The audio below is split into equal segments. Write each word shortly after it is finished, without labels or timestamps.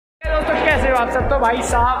हो आप सब। तो भाई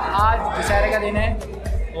साहब आज दशहरे का दिन है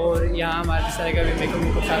और यहाँ हमारे दशहरे का भी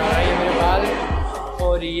मेकअप सारा हो रहा है। ये मेरे बाल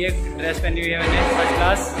और ये ड्रेस पहनी हुई है मैंने फर्स्ट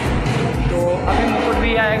क्लास। तो अभी मुकुट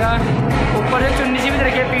भी आएगा, ऊपर से चुन्नी सी भी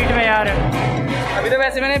रखी है पीठ में यार। अभी तो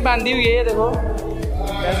वैसे मैंने बांधी हुई है, ये देखो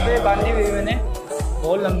वैसे बांधी हुई है मैंने,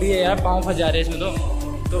 बहुत लंबी है यार, पाँव फंस जा रहे हैं इसमें।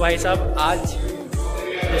 तो भाई साहब आज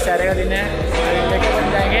दशहरे का दिन है, मेकअप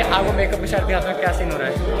बन जाएंगे। आपको मेकअप के साथ के हाथ में क्या सीन हो रहा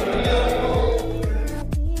है।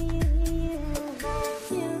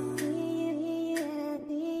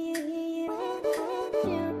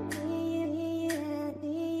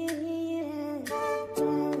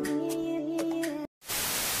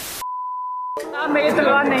 मेरी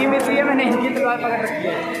तलवार नहीं मिल रही है, मैंने इनकी तलवार पकड़ रखी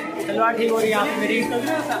है। तलवार ठीक हो रही है यहाँ पे मेरी।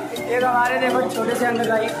 एक हमारे देखो छोटे से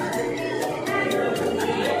अंदर आई,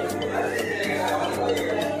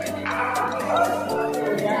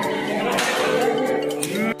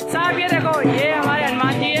 साहब ये देखो ये हमारे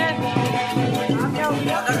हनुमान जी है।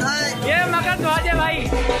 ये मकर ध्वज है भाई।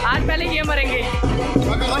 आज पहले ये मरेंगे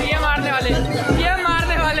और ये मारने वाले, ये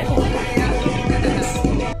मारने वाले।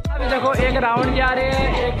 अभी देखो एक रावण जा रहे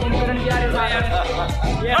हैं, एक कुंभकर्ण जा रहे हैं।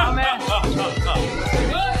 ये हमें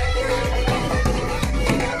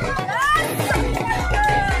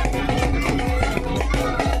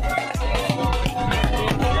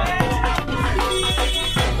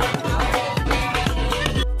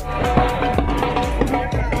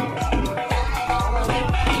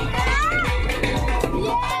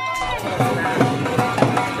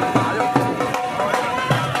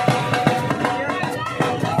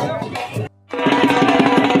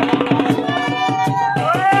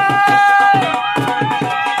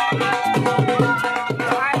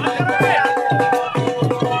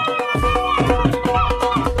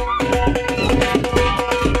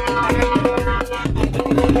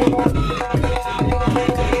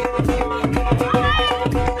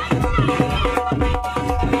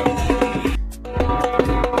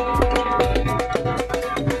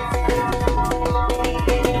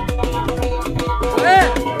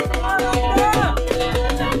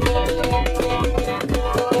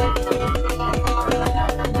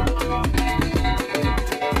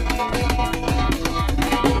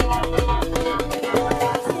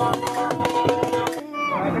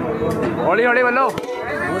हौली हौली बोलो।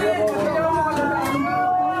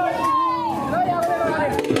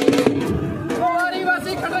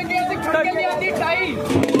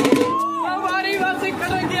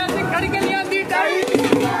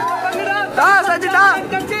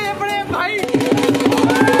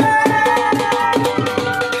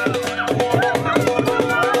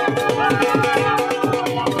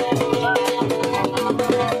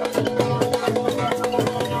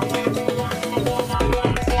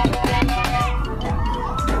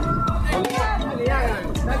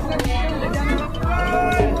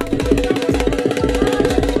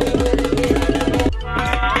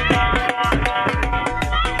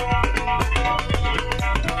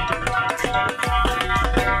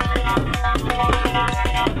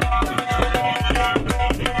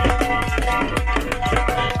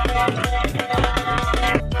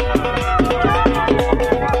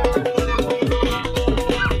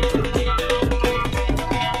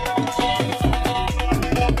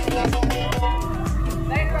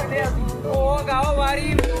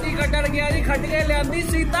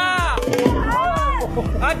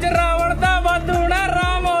 अज रावण दा वध होना,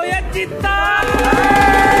 राम होया चित्ता।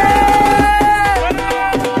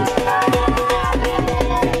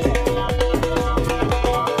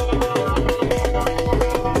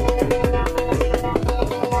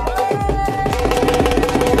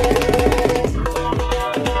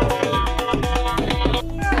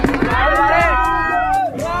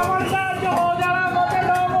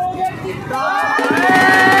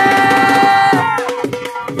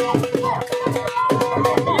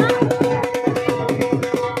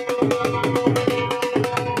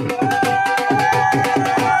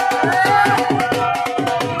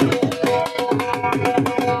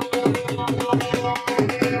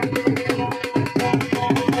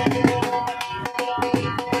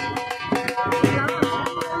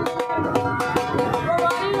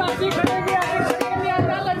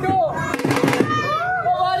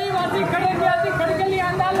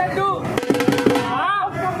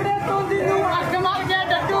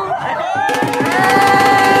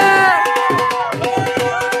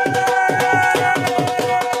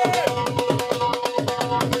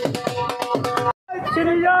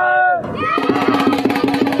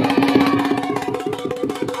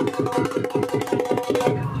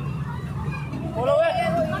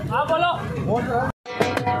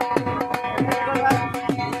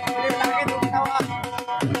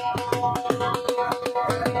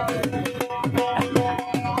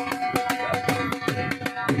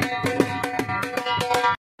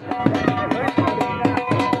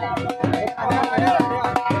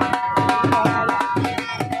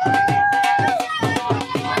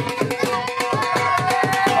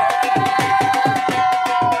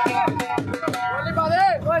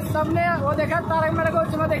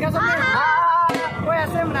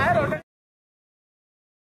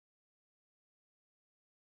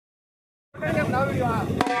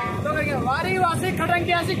 तो वारी वासी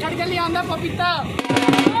खड़ंगे ऐसी खड़के लिए आंदा पपीता,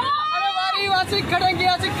 अरे वारी वासी खड़ंगे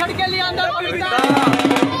ऐसी खड़के लिए आंदा पपीता,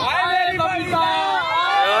 आए पपीता,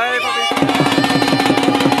 आए पपीता।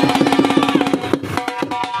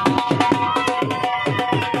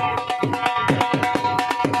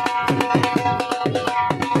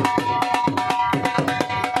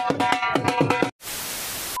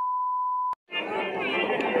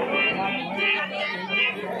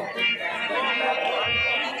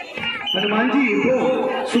 हनुमान जी उठो,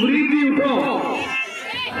 सुग्रीव जी उठो,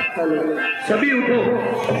 सभी उठो।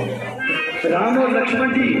 राम और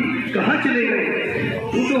लक्ष्मण जी कहाँ चले गए?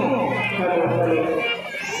 उठो।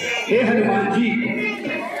 हे हनुमान जी,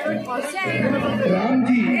 राम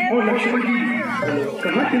जी और लक्ष्मण जी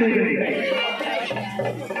कहाँ चले गए?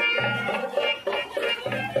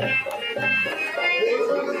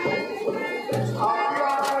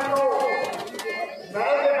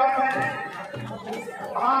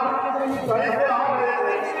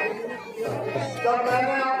 जब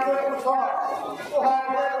मैंने आपसे पूछा तो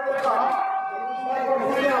आपने मुझे कहा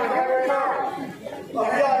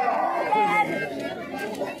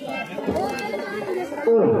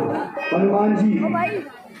हनुमान जी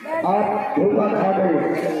आप धोखा खा गए।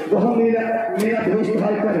 वह मेरा दोष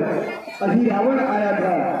ढालकर अभी रावण आया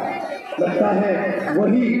था, लगता है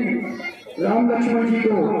वही राम लक्ष्मण जी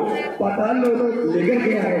को पाताल लोक लेकर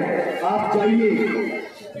गया है। आप जाइए।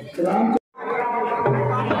 राम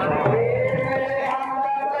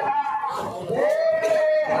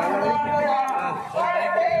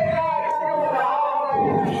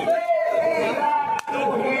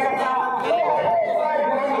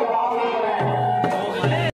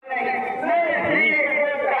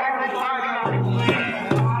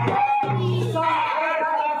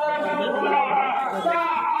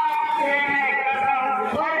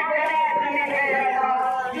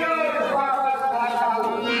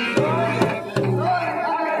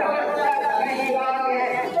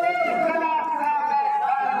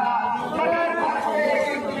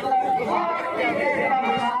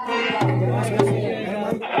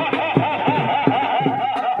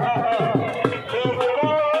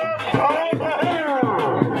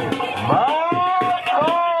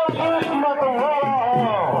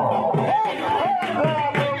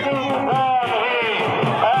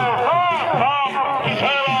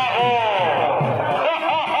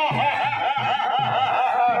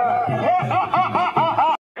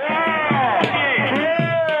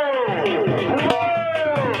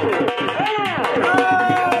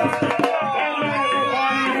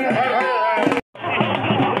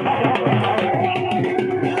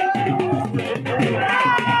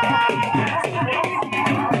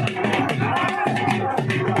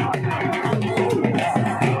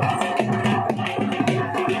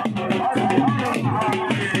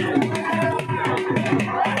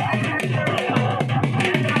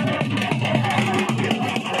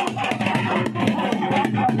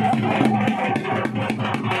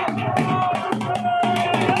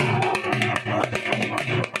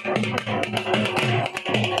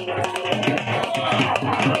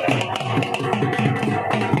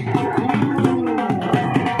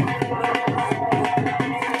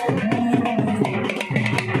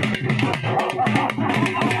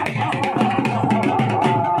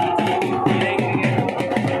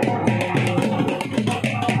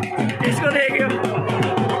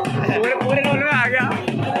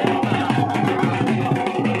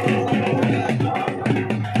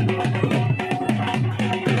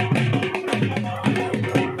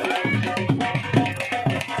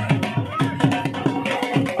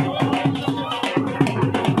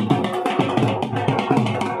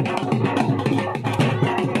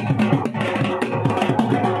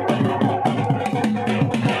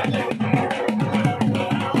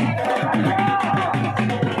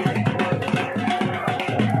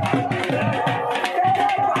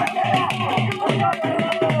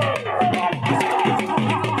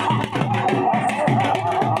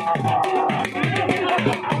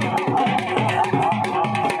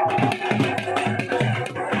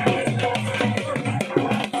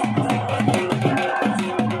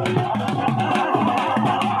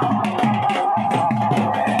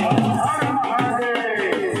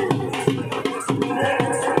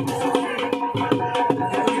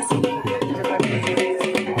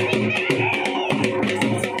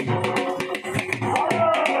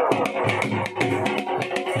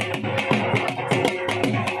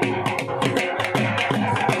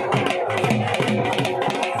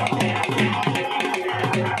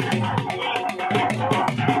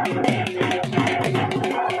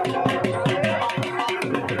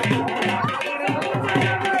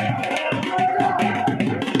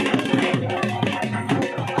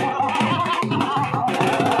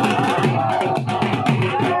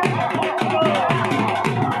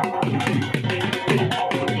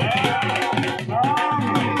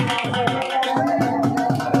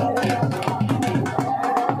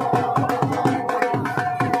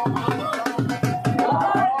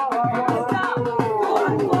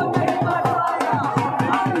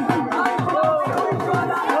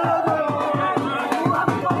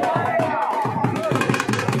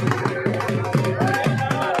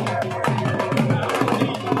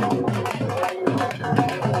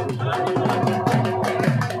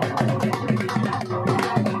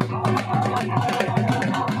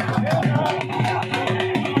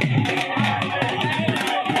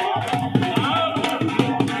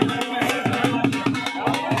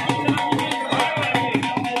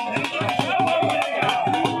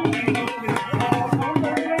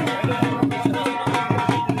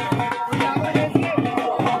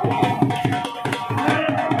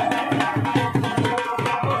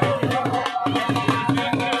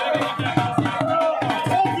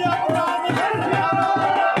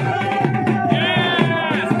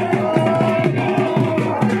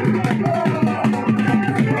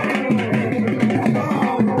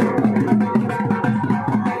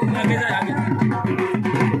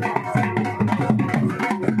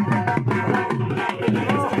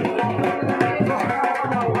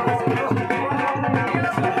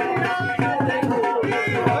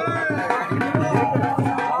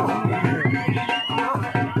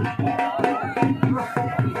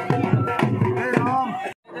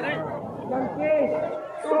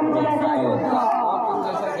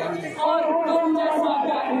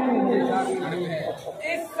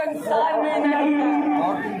इस संसार में नहीं है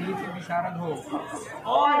और तुम नीति विशारद हो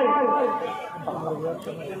और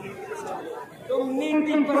तुम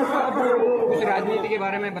नीति पर हो। कुछ राजनीति के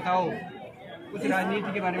बारे में बताओ, कुछ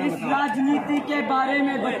राजनीति के बारे में इस बताओ। राजनीति के बारे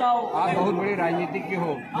में बताओ। आप बहुत बड़े राजनीतिज्ञ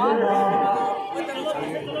हो।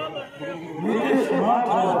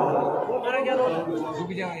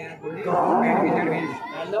 रुक जाओ यार, पेट की जड़ गई।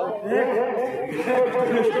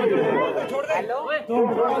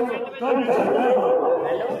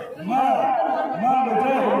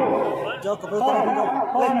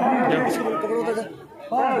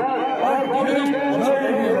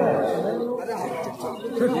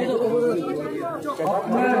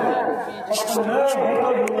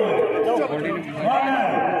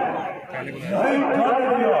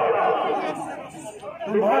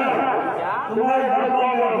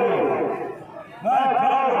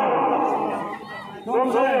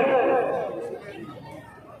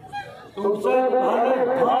 तुमसे पहले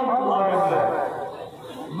काम तुम्हारे है।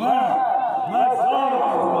 मैं जा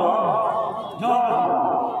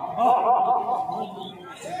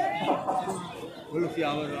बोलो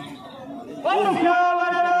सियावर राम।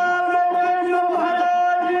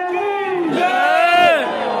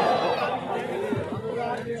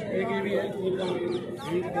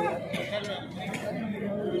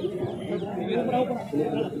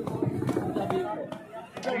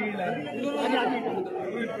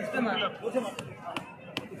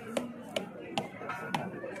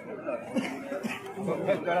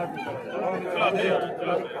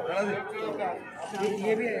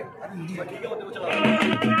 ये भी है।